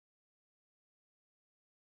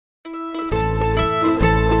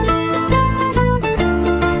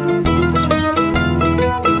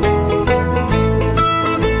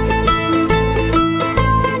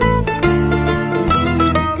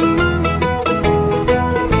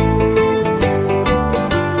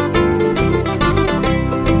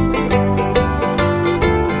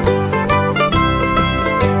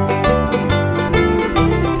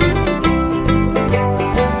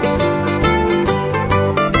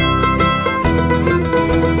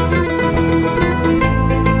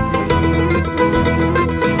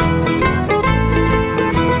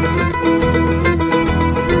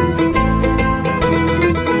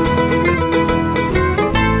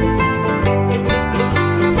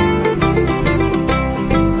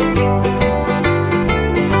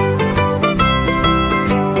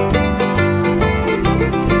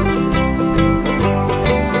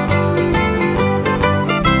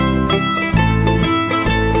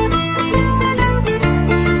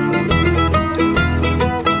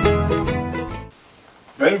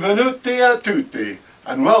Buonasera a tutti,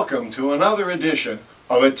 and welcome to another edition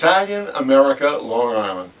of Italian America, Long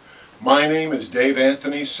Island. My name is Dave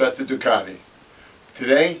Anthony Setta Ducati.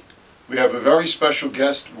 Today, we have a very special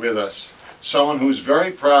guest with us, someone who is very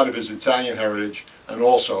proud of his Italian heritage and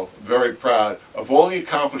also very proud of all the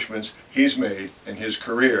accomplishments he's made in his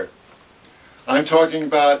career. I'm talking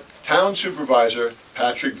about Town Supervisor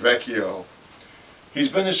Patrick Vecchio. He's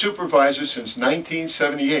been a supervisor since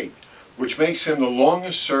 1978, which makes him the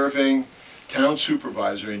longest-serving town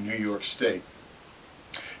supervisor in New York State.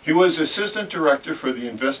 He was Assistant Director for the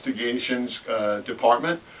Investigations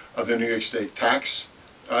Department of the New York State Tax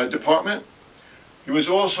Department. He was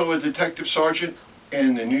also a Detective Sergeant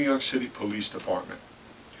in the New York City Police Department.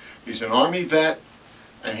 He's an Army vet,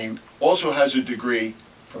 and he also has a degree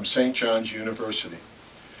from St. John's University.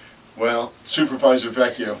 Well, Supervisor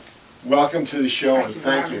Vecchio, welcome to the show, and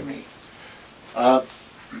thank you.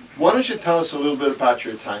 Why don't you tell us a little bit about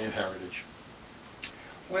your Italian heritage?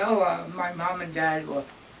 Well, my mom and dad were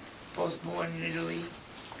both born in Italy,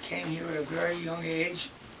 came here at a very young age.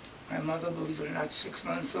 My mother, believe it or not, 6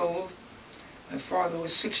 months old. My father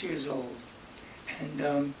was 6 years old. And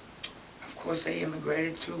of course they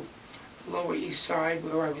immigrated to the Lower East Side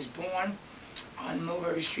where I was born, on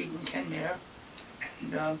Mulberry Street in Kenmare.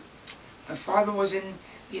 And my father was in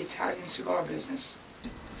the Italian cigar business.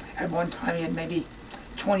 At one time he had maybe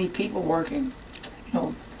 20 people working. You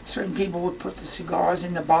know, certain people would put the cigars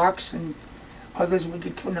in the box and others would be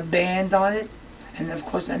putting a band on it. And of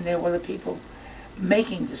course then there were the people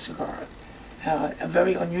making the cigar. A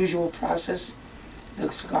very unusual process.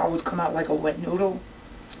 The cigar would come out like a wet noodle,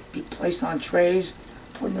 be placed on trays,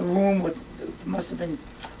 put in a room with, it must have been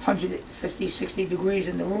 150, 60 degrees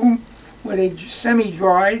in the room, where they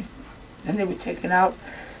semi-dried. Then they were taken out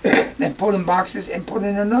and put in boxes and put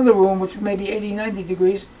in another room which was maybe 80, 90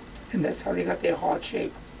 degrees, and that's how they got their heart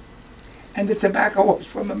shape. And the tobacco was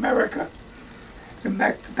from America.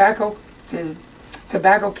 The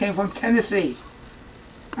tobacco came from Tennessee.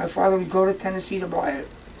 My father would go to Tennessee to buy it.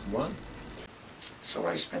 What? So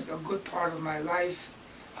I spent a good part of my life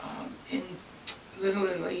in Little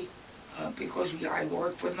Italy because I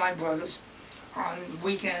worked with my brothers on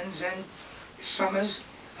weekends and summers.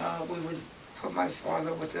 We would help my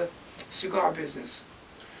father with the cigar business.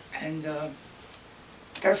 And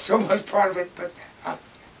that's so much part of it, but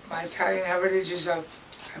my Italian heritage is,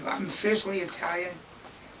 I'm fiercely Italian.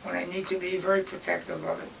 When I need to be, very protective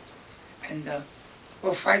of it. And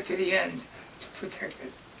we'll fight to the end to protect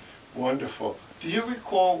it. Wonderful. Do you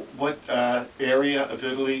recall what area of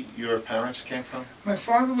Italy your parents came from? My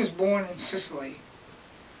father was born in Sicily.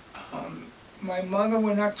 My mother,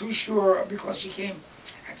 we're not too sure because she came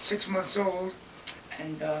at 6 months old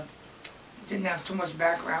and didn't have too much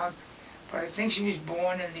background, but I think she was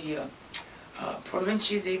born in the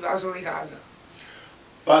Provincia di Basilicata.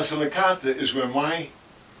 Basilicata is where my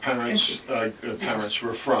parents Yes.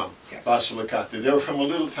 were from. Yes. Basilicata. They were from a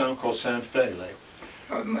little town called San Fele.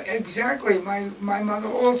 Exactly, my mother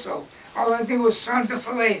also. All I think was Santa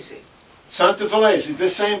Felice. Santa Felice, the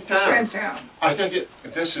same town. Same town. I think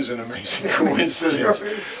this is an amazing coincidence.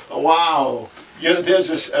 Wow. You know, there's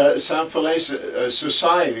a San Felice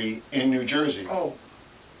society in New Jersey. Oh.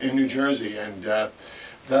 In New Jersey, and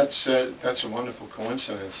that's a wonderful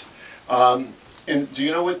coincidence. And do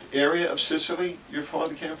you know what area of Sicily your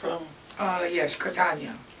father came from? Yes,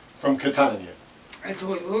 Catania. From Catania. It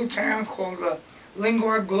was a little town called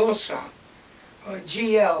Lingua Glossa,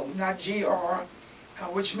 GL, not GR,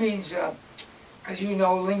 which means, as you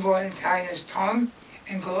know, lingua in Italian is tongue,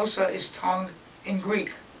 and glossa is tongue in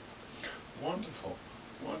Greek. Wonderful,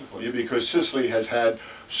 wonderful. Yeah, because Sicily has had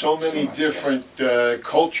so many different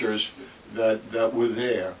cultures that were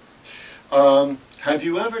there. Have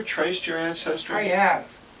you ever traced your ancestry? I have,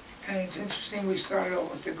 and it's interesting we started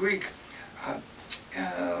off with the Greek.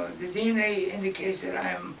 The DNA indicates that I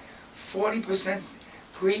am 40%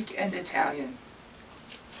 Greek and Italian.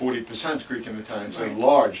 40% Greek and Italian. It's Right. a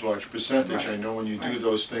large percentage. Right. I know when you do Right.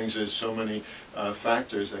 those things, there's so many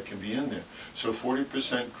factors that can be in there. So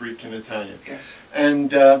 40% Greek and Italian. Yes. And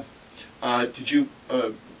did you,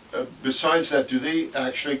 besides that, do they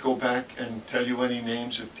actually go back and tell you any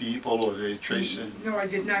names of people, or they trace it? No, I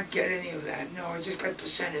did not get any of that. No, I just got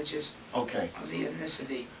percentages Okay. of the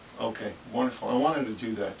ethnicity. Okay, wonderful. I wanted to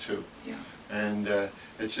do that too. Yeah. And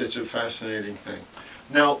it's a fascinating thing.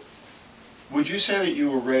 Now, would you say that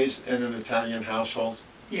you were raised in an Italian household?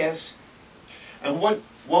 Yes. And what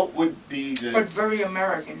would be the... But very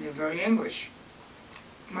American and very English.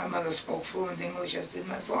 My mother spoke fluent English, as did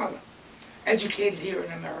my father. Educated here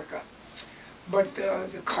in America. But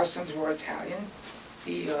the customs were Italian.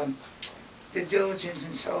 The the diligence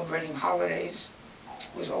in celebrating holidays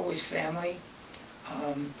was always family.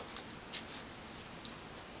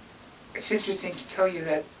 It's interesting to tell you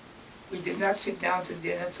that we did not sit down to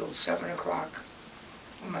dinner till 7 o'clock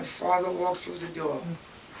when my father walked through the door.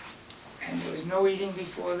 And there was no eating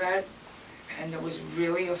before that, and there was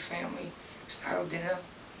really a family-style dinner.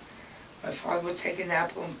 My father would take an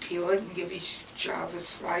apple and peel it and give each child a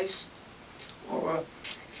slice. Or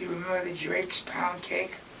if you remember the Drake's pound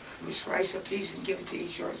cake, he would slice a piece and give it to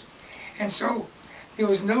each of us. And so there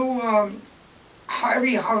was no,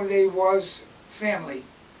 every holiday was family.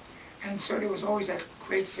 And so there was always that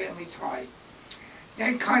great family tie.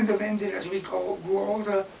 That kind of ended as we grew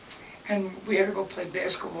older, and we had to go play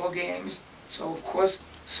basketball games. So of course,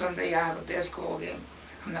 Sunday I have a basketball game.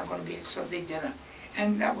 I'm not going to be at Sunday dinner.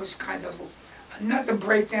 And that was kind of, not the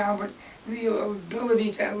breakdown, but the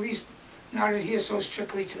ability to at least not adhere so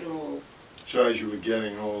strictly to the rule. So as you were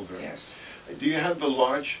getting older. Yes. Do you have a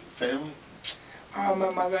large family?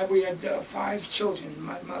 We had 5 children.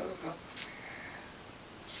 My mother,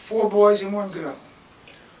 4 boys and 1 girl.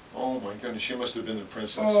 Oh my goodness, she must have been the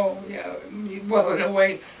princess. Oh yeah, well in a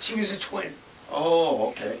way, she was a twin. Oh,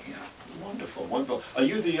 okay. Yeah. Wonderful, wonderful. Are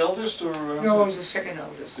you the eldest or? No, I was the second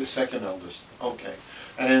eldest. The second eldest, okay.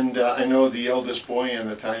 And I know the eldest boy in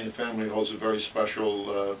the Italian family holds a very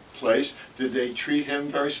special place. Did they treat him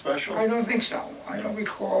very special? I don't think so. I don't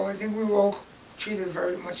recall. I think we were all treated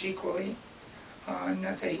very much equally.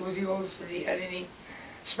 Not that he was the oldest, that he had any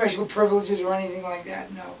special privileges or anything like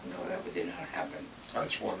that. No, that did not happen.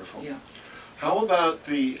 That's wonderful. Yeah. How about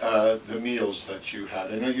the meals that you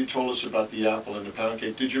had? I know you told us about the apple and the pound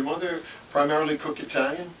cake. Did your mother primarily cook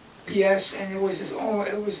Italian? Yes, and it was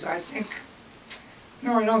I think,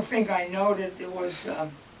 no, I don't think, I know that it was,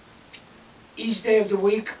 each day of the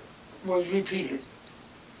week was repeated.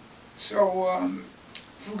 So,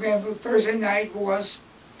 for example, Thursday night was,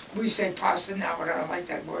 we say pasta now, but I don't like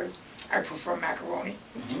that word. I prefer macaroni.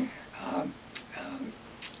 Mm-hmm.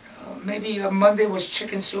 Maybe Monday was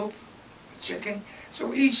chicken soup, chicken.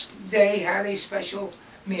 So each day had a special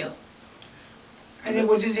meal. And it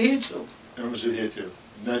was adhered to. It was adhered to.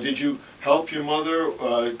 Now, did you help your mother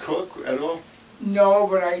cook at all? No,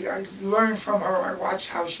 but I learned from her. I watched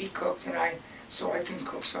how she cooked, and so I can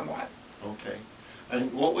cook somewhat. Okay.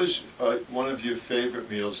 And what was one of your favorite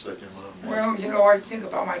meals that your mom made? Well, you know, I think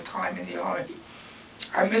about my time in the Army.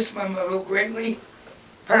 I miss my mother greatly,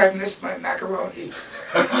 but I miss my macaroni.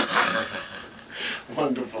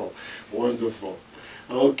 Wonderful, wonderful.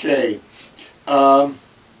 Okay.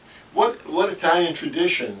 What Italian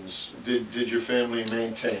traditions did your family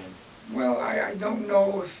maintain? Well, I don't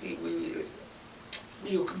know if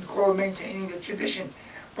you can call it maintaining the tradition,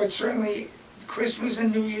 but certainly Christmas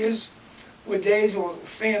and New Year's were days of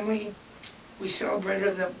family. We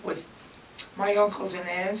celebrated them with my uncles and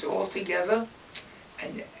aunts all together,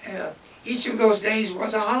 and each of those days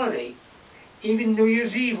was a holiday. Even New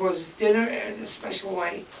Year's Eve was dinner in a special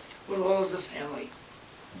way with all of the family.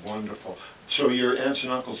 Wonderful. So your aunts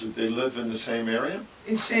and uncles, did they live in the same area?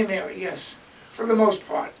 In the same area, yes. For the most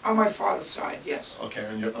part. On my father's side, yes. Okay,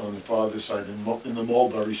 on the father's side, in the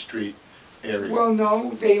Mulberry Street area. Well,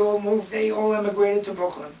 no, they all moved, they all emigrated to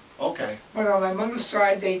Brooklyn. Okay. But on my mother's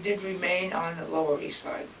side, they did remain on the Lower East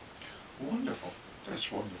Side. Wonderful.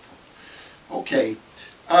 That's wonderful. Okay.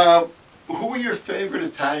 Who were your favorite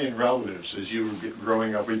Italian relatives as you were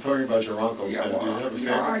growing up? We're talking about your uncles. Yeah, Do you have a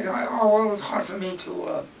favorite? well, it's hard for me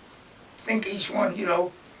to think each one, you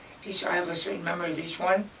know. I have a certain memory of each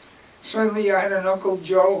one. Certainly I had an Uncle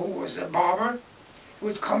Joe who was a barber, who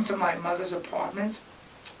would come to my mother's apartment.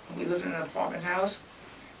 We lived in an apartment house.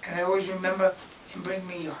 And I always remember him bring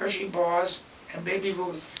me Hershey bars and Baby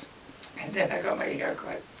Ruths. And then I got my hair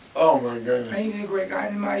cut. Oh my goodness. And he was a great guy.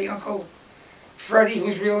 And my Uncle Freddie,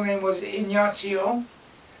 whose real name was Ignazio,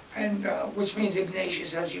 and which means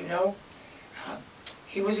Ignatius, as you know,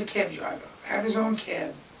 he was a cab driver, had his own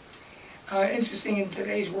cab. Interesting in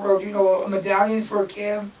today's world, you know, a medallion for a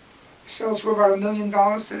cab sells for about $1 million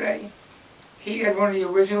today. He had one of the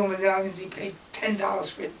original medallions. He paid $10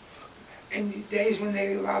 for it in the days when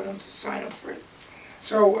they allowed him to sign up for it.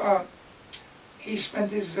 So he spent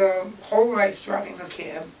his whole life driving a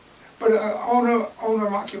cab, but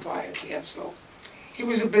owner-occupier cab. So he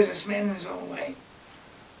was a businessman in his own way.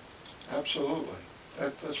 Absolutely.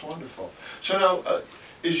 That's wonderful. So now,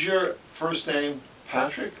 is your first name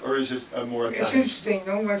Patrick, or is it more Italian? It's interesting,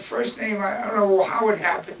 though. My first name, I don't know how it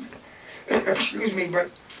happened. Excuse me, but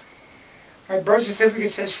my birth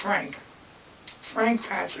certificate says Frank. Frank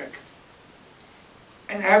Patrick.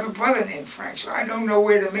 And I have a brother named Frank, so I don't know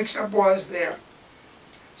where the mix-up was there.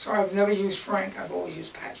 So I've never used Frank, I've always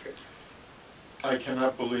used Patrick. I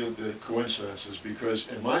cannot believe the coincidences, because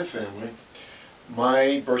in my family,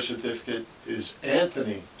 my birth certificate is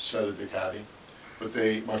Anthony Ducati, but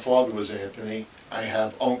my father was Anthony. I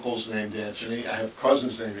have uncles named Anthony. I have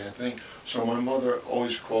cousins named Anthony. So my mother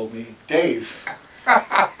always called me Dave.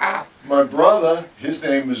 My brother, his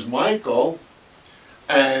name is Michael,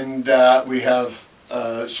 and we have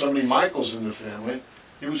so many Michaels in the family.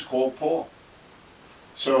 He was called Paul.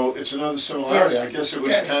 So it's another similarity. Yes. I guess it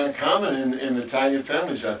was Yes. kind of common in Italian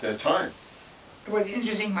families at that time. What's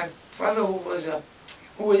interesting, my brother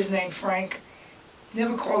who was named Frank,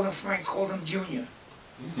 never called him Frank, called him Junior.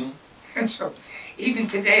 Mm-hmm. And so even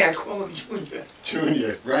today I call him Junior.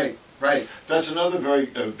 Junior, right, right. That's another very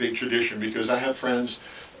big tradition, because I have friends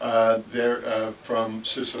they're from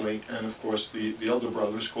Sicily, and of course the elder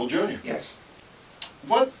brother is called Junior. Yes.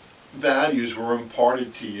 What values were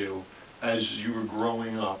imparted to you as you were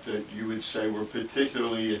growing up that you would say were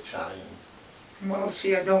particularly Italian? Well,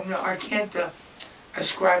 see, I don't know. I can't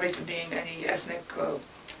ascribe it to being any ethnic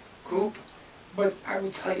group, but I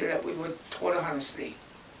would tell you that we were taught honesty.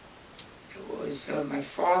 It was, my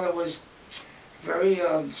father was very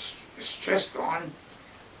stressed on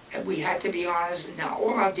that we had to be honest in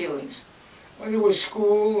all our dealings. Whether it was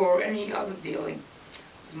school or any other dealing,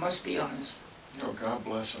 we must be honest. Oh, God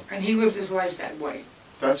bless him. And he lived his life that way.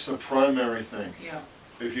 That's the primary thing. Yeah.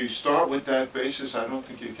 If you start with that basis, I don't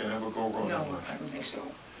think you can ever go wrong in No, life. I don't think so.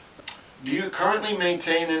 Do you currently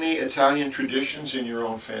maintain any Italian traditions in your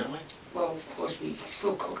own family? Well, of course, we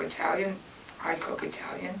still cook Italian. I cook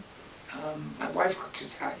Italian. My wife cooks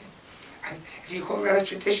Italian. If you call that a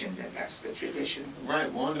tradition, then that's the tradition. Right,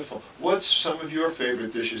 wonderful. What's some of your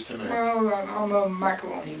favorite dishes to make? Well, I'm a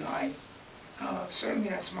macaroni guy. Certainly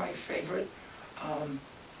that's my favorite.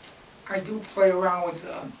 I do play around with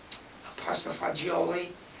pasta fagioli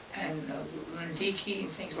and lenticchie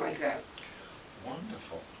and things like that.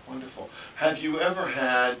 Wonderful, wonderful. Have you ever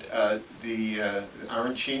had the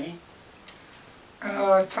arancini?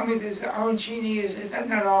 Tell me, this arancini is that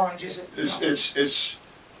not orange? Is it? No.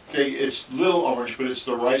 It's little orange, but it's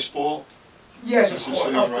the rice ball. Yes, It's of the course,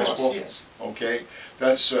 Sicilian rice ball. yes. Okay,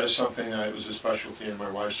 that's something that was a specialty in my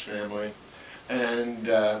wife's family. And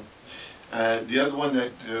the other one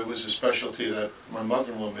that was a specialty that my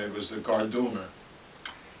mother-in-law made was the garduna.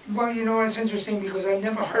 Well, you know, it's interesting because I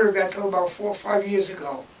never heard of that till about 4 or 5 years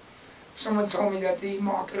ago. Someone told me that the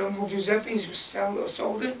market of Giuseppe's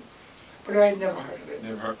sold it, but I had never heard of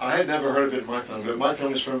it. I had never heard of it in my family, but my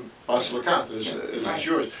family's from Basilicata, as Right. is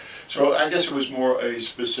yours. So I guess it was more a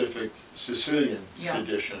specific Sicilian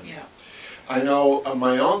tradition. Yeah. I know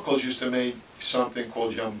my uncles used to make something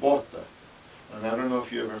called giambotta, and I don't know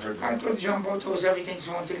if you ever heard of I it. thought jumbo was everything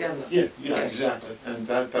thrown together. Yeah, Yes. exactly, and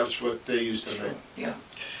that's what they used to Sure. make. Yeah.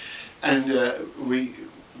 And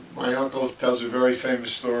my uncle tells a very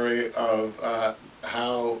famous story of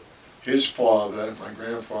how his father, my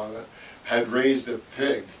grandfather, had raised a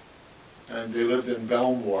pig, and they lived in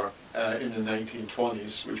Belmore in the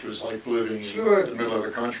 1920s, which was like living Sure. in the middle of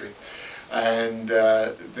the country. And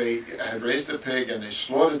they had raised a pig, and they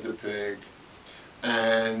slaughtered the pig,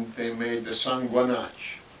 and they made the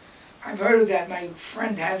sanguinacci. I've heard of that. My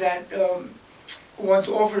friend had that, once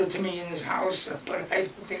offered it to me in his house, but I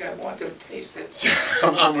don't think I wanted to taste it.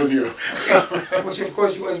 I'm with you. Which of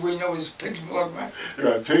course, as we know, is pig's blood, right?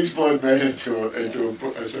 Right, pig's blood made into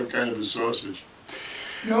some kind of a sausage.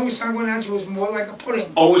 No, sanguinacci was more like a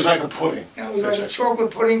pudding. Oh, it was like a pudding. It was like a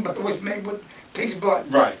chocolate pudding, but it was made with pig's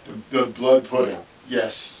blood. Right, the blood pudding.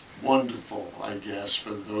 Yes, wonderful, I guess,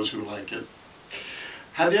 for those who like it.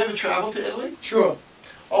 Have you ever traveled to Italy? Sure.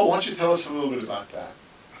 Oh, why don't you tell us a little bit about that?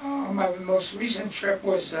 My most recent trip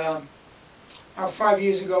was about 5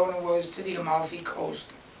 years ago, and it was to the Amalfi Coast.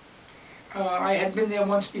 I had been there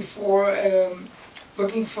once before,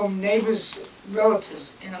 looking for neighbors,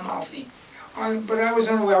 relatives in Amalfi. But I was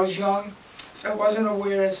unaware, I was young, so I wasn't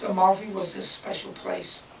aware that Amalfi was this special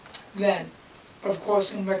place then. But of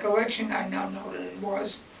course, in recollection, I now know that it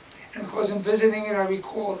was. And of course, in visiting it, I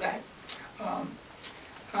recall that.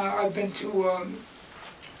 I've been to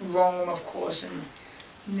Rome, of course, and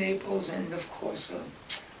Naples, and of course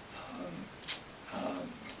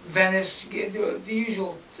Venice, the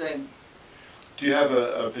usual thing. Do you have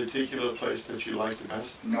a particular place that you like the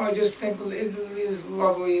best? No, I just think Italy is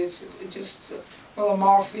lovely. It's just, well,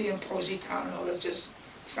 Amalfi and Positano are just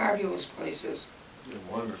fabulous places. Yeah,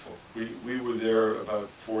 wonderful. We were there about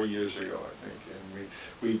 4 years ago, I think,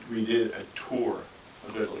 and we did a tour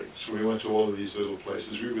of Italy. So we went to all of these little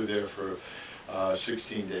places. We were there for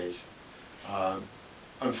 16 days.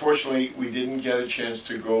 Unfortunately, we didn't get a chance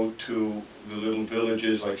to go to the little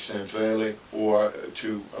villages like San Fele or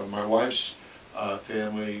to my wife's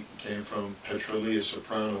family came from Petrolia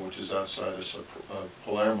Soprano, which is outside of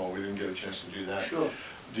Palermo. We didn't get a chance to do that. Sure.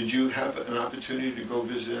 Did you have an opportunity to go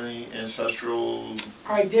visit any ancestral?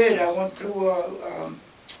 I did. I went to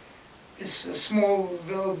this small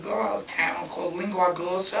town called Lingua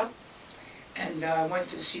Glossa, and I went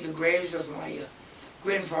to see the graves of my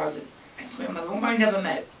grandfather and grandmother, whom I never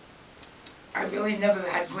met. I really never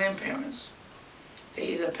had grandparents. They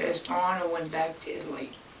either passed on or went back to Italy.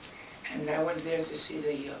 And I went there to see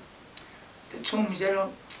the tombs. They're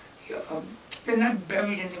not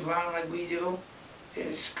buried in the ground like we do.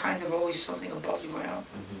 There's kind of always something above the ground.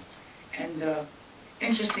 Mm-hmm. And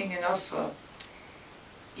interesting enough,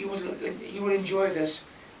 you would enjoy this.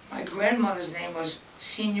 My grandmother's name was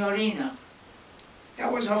Signorina.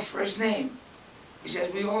 That was her first name, which,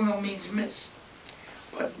 as we all know, means miss.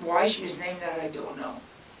 But why she was named that, I don't know.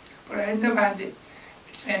 But I had never had the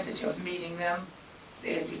advantage of meeting them.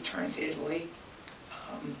 They had returned to Italy.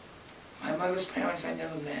 My mother's parents I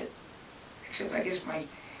never met, except I guess my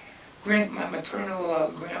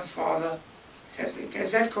maternal grandfather.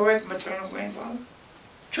 Is that correct, maternal grandfather?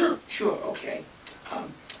 Sure. Sure, okay.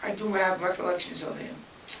 I do have recollections of him.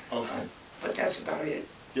 Okay. But that's about it.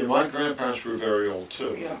 Yeah, my grandparents were very old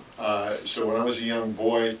too. Yeah. So when I was a young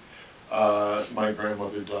boy, my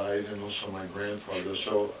grandmother died, and also my grandfather.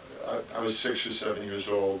 So I was 6 or 7 years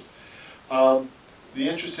old. The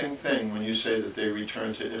interesting thing when you say that they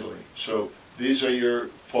returned to Italy, so these are your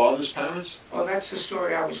father's parents? Well, that's the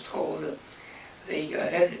story I was told. They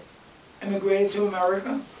had immigrated to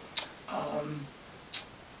America,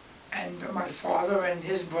 and my father and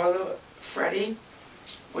his brother, Freddie,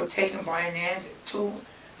 were taken by an aunt to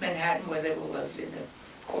Manhattan, where they were lived in,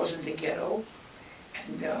 of course, in the ghetto.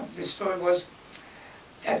 And the story was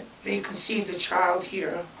that they conceived a child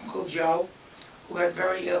here, Uncle Joe, who got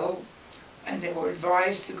very ill, and they were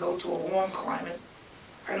advised to go to a warm climate.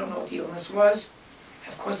 I don't know what the illness was.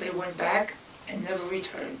 Of course, they went back and never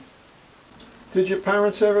returned. Did your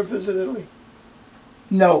parents ever visit Italy?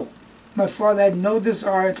 No. My father had no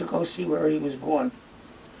desire to go see where he was born.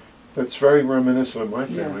 That's very reminiscent of my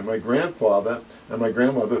family. Yeah. My grandfather and my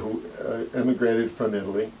grandmother, who immigrated from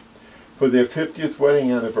Italy, for their 50th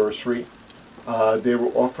wedding anniversary, they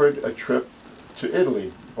were offered a trip to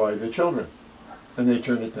Italy by the children, and they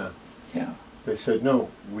turned it down. Yeah. They said, no,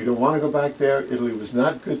 we don't want to go back there. Italy was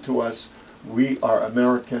not good to us. We are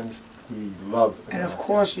Americans. We love America. And of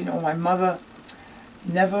course, you know, my mother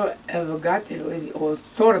never ever got to Italy or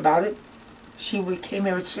thought about it. She came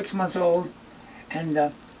here at 6 months old, and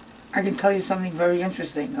I can tell you something very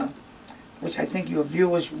interesting, which I think your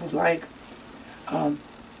viewers would like.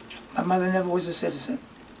 My mother never was a citizen,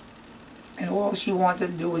 and all she wanted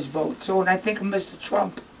to do was vote. So when I think of Mr.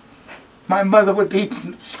 Trump, my mother would be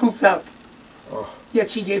scooped up. Oh.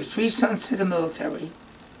 Yet she gave 3 sons to the military.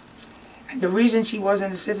 And the reason she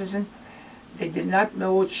wasn't a citizen, they did not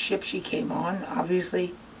know which ship she came on,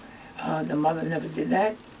 obviously. The mother never did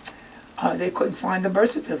that. They couldn't find the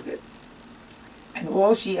birth certificate. And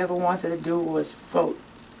all she ever wanted to do was vote.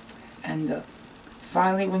 And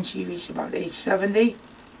finally, when she reached about age 70,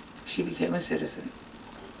 she became a citizen.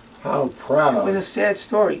 How proud. It was a sad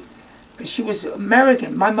story. She was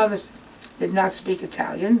American. My mother did not speak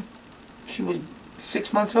Italian. She was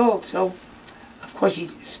 6 months old, so of course she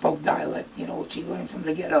spoke dialect, you know, which she learned from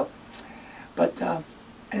the ghetto. But,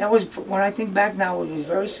 and that was, when I think back now, it was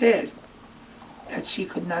very sad that she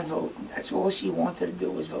could not vote. That's all she wanted to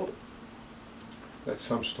do was vote. That's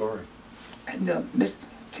some story. And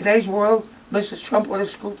today's world, Mrs. Trump would have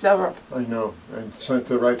scooped her up. I know, and sent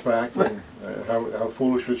her right back. And, how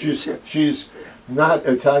foolish was she? She's not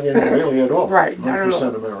Italian really at all. Right, not at all.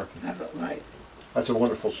 100% American. Right. That's a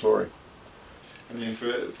wonderful story. I mean,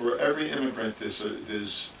 for every immigrant,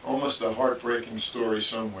 there's almost a heartbreaking story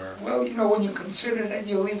somewhere. Well, you know, when you consider that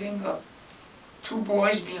you're leaving 2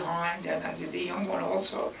 boys behind, and the young one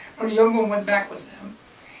also, or the young one went back with them,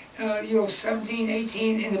 you know, 17,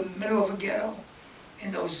 18, in the middle of a ghetto,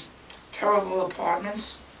 in those terrible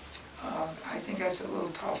apartments, I think that's a little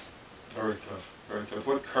tough. Very tough, very tough.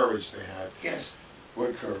 What courage they had. Yes.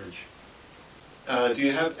 What courage. Do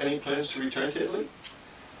you have any plans to return to Italy?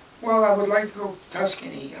 Well, I would like to go to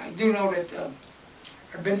Tuscany. I do know that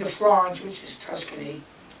I've been to Florence, which is Tuscany,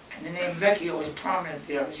 and the name Vecchio is prominent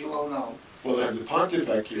there, as you all know. Well, they have the Ponte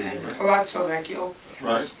Vecchio. And the Palazzo Vecchio,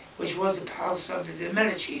 right, which was the palace of the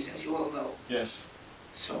Medicis, as you all know. Yes.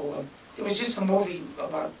 So there was just a movie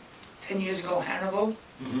about 10 years ago, Hannibal,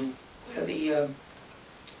 where the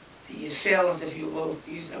assailant, if you will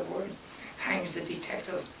use that word, hangs the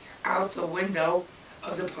detective out the window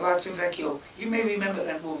of the Palazzo Vecchio. You may remember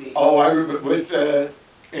that movie. Oh, I remember, with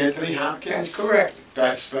Anthony Hopkins? That's correct.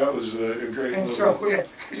 That was a great And movie. so,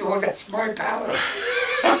 yeah, well, that's my palate.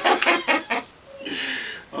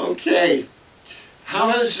 Okay. How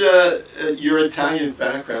has your Italian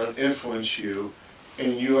background influenced you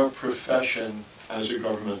in your profession as a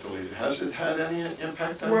governmental leader? Has it had any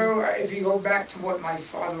impact on you? Well, if you go back to what my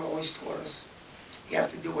father always taught us, you have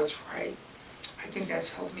to do what's right. I think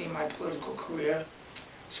that's helped me in my political career,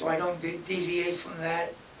 so I don't deviate from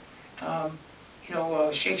that.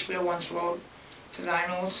 Shakespeare once wrote, "To thine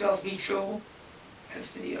own self be true.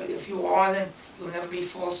 If you are, then you'll never be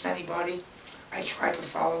false to anybody." I try to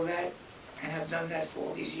follow that and have done that for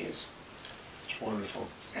all these years. It's wonderful.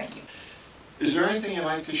 Thank you. Is there anything you'd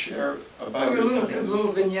like to share about A your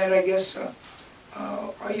little vignette, I guess.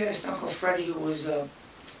 I asked Uncle Freddie, who was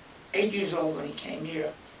 8 years old when he came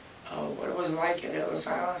here, what it was like at Ellis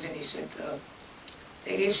Island, and he said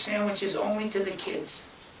they gave sandwiches only to the kids.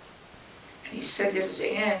 And he said that his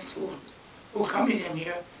aunt, who accompanied him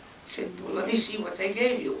here, said, "Well, let me see what they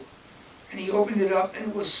gave you." And he opened it up, and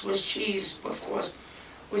it was Swiss cheese, of course,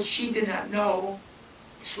 which she did not know.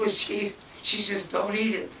 Swiss cheese. She says, "Don't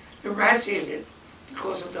eat it. The rats ate it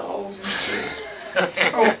because of the holes in the cheese."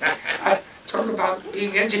 So I talk about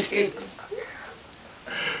being educated.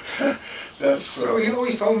 So he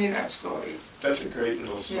always told me that story. That's a great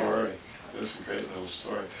little story. Yeah. That's a great little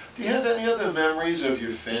story. Do you have any other memories of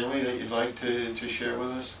your family that you'd like to share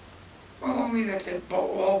with us? Well, only that they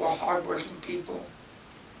all were hardworking people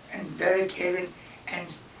and dedicated and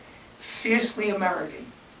fiercely American.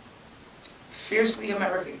 Fiercely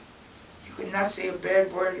American. You could not say a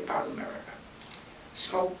bad word about America.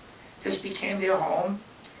 So this became their home,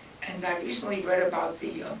 and I recently read about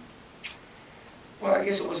I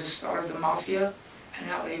guess it was the start of the mafia and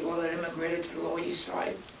how they all had immigrated to the Lower East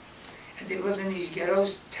Side. And they lived in these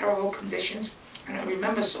ghettos, terrible conditions, and I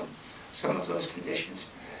remember some of those conditions.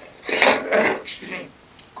 Excuse me,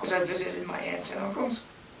 because I visited my aunts and uncles.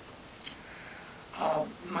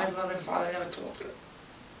 My mother and father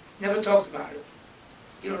never talked about it.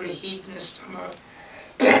 The heat in the summer,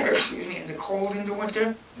 excuse me, and the cold in the winter.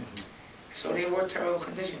 Mm-hmm. So they were terrible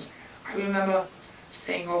conditions. I remember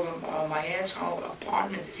staying over my aunt's home,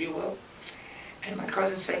 apartment, if you will, and my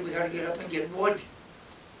cousin said, "We got to get up and get wood."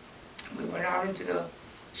 And we went out into the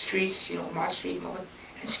streets, Mott Street,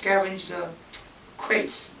 and scavenged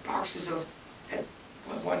crates, boxes that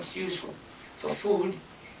were once used for food,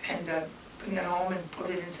 and bring it home and put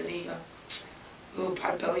it into the little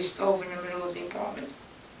potbelly stove in the middle of the apartment.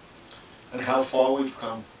 And how far we've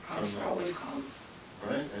come. How far we've come.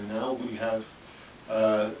 Right, and now we have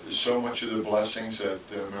so much of the blessings that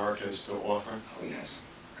America has to offer. Oh, yes.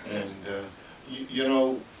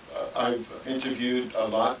 And, I've interviewed a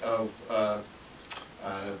lot of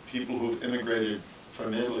people who've immigrated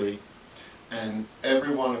from Italy, and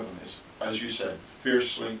every one of them is, as you said,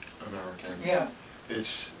 fiercely American. Yeah.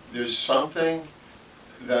 There's something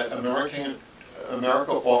that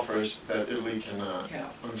America offers that Italy cannot, yeah.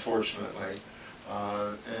 Unfortunately.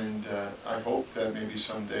 I hope that maybe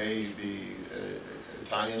someday the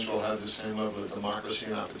Italians will have the same level of democracy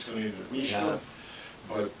and opportunity that we have.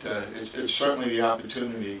 But it's certainly the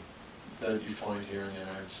opportunity that you find here in the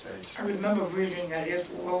United States. I remember reading that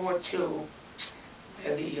after World War II,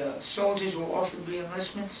 where the soldiers were offered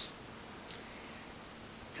re-enlistments,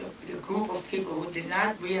 the group of people who did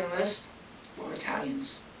not re-enlist were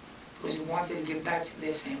Italians, because they wanted to get back to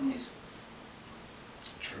their families.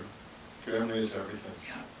 True. Family is everything.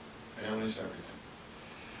 Yeah. Family is everything.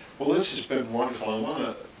 Well, this has been wonderful. I want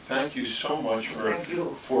to thank you so much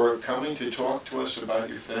for coming to talk to us about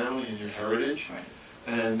your family and your heritage. Right.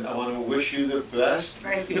 And I want to wish you the best.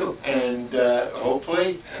 Thank you. And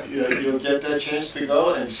hopefully you'll get that chance to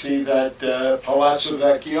go and see that Palazzo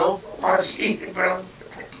Vecchio. I've seen it, but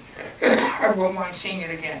I won't mind seeing it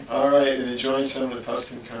again. All right, and enjoying some of the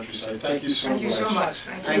Tuscan countryside. Thank you so much. Thank you so much.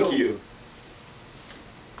 Thank you.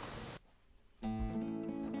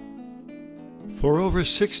 For over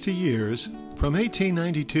 60 years, from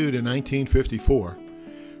 1892 to 1954,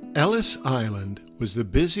 Ellis Island was the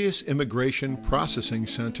busiest immigration processing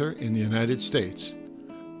center in the United States.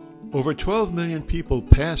 Over 12 million people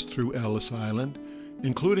passed through Ellis Island,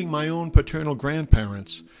 including my own paternal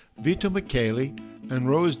grandparents, Vito Micheli and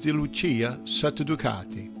Rose Di Lucia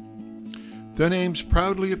Sottoducati. Their names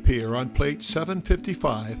proudly appear on plate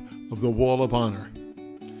 755 of the Wall of Honor.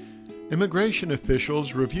 Immigration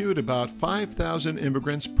officials reviewed about 5,000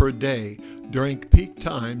 immigrants per day during peak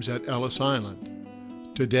times at Ellis Island.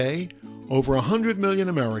 Today, over 100 million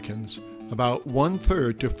Americans, about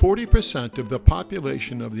 1/3 to 40% of the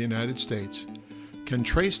population of the United States, can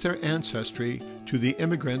trace their ancestry to the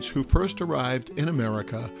immigrants who first arrived in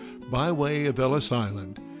America by way of Ellis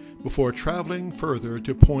Island before traveling further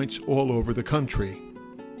to points all over the country.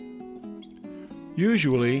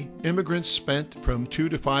 Usually, immigrants spent from 2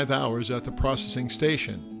 to 5 hours at the processing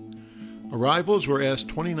station. Arrivals were asked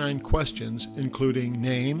 29 questions, including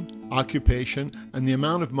name, occupation, and the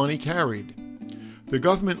amount of money carried. The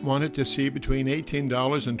government wanted to see between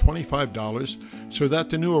 $18 and $25 so that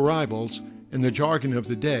the new arrivals, in the jargon of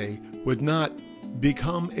the day, would not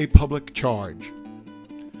become a public charge.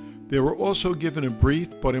 They were also given a brief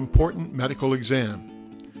but important medical exam.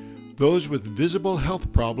 Those with visible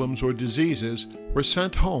health problems or diseases were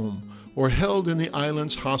sent home or held in the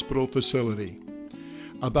island's hospital facility.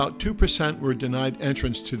 About 2% were denied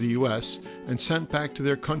entrance to the U.S. and sent back to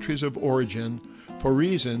their countries of origin for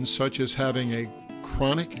reasons such as having a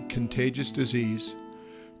chronic contagious disease,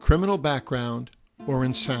 criminal background, or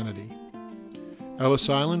insanity. Ellis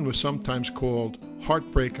Island was sometimes called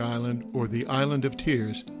Heartbreak Island or the Island of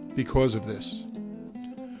Tears because of this.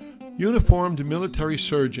 Uniformed military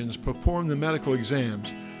surgeons performed the medical exams,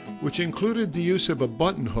 which included the use of a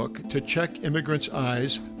button hook to check immigrants'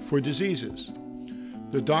 eyes for diseases.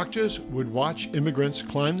 The doctors would watch immigrants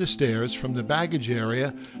climb the stairs from the baggage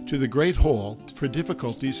area to the Great Hall for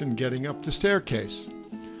difficulties in getting up the staircase.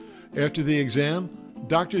 After the exam,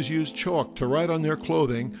 doctors used chalk to write on their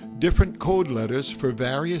clothing different code letters for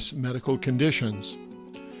various medical conditions.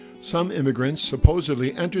 Some immigrants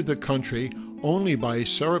supposedly entered the country only by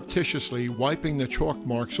surreptitiously wiping the chalk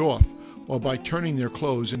marks off or by turning their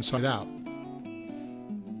clothes inside out.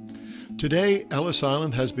 Today, Ellis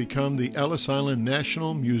Island has become the Ellis Island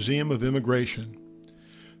National Museum of Immigration.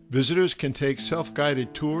 Visitors can take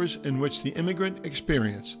self-guided tours in which the immigrant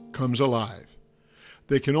experience comes alive.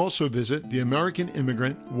 They can also visit the American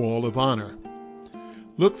Immigrant Wall of Honor.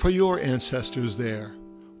 Look for your ancestors there,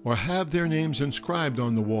 or have their names inscribed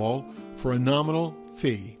on the wall for a nominal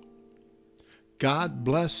fee. God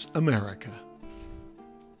bless America.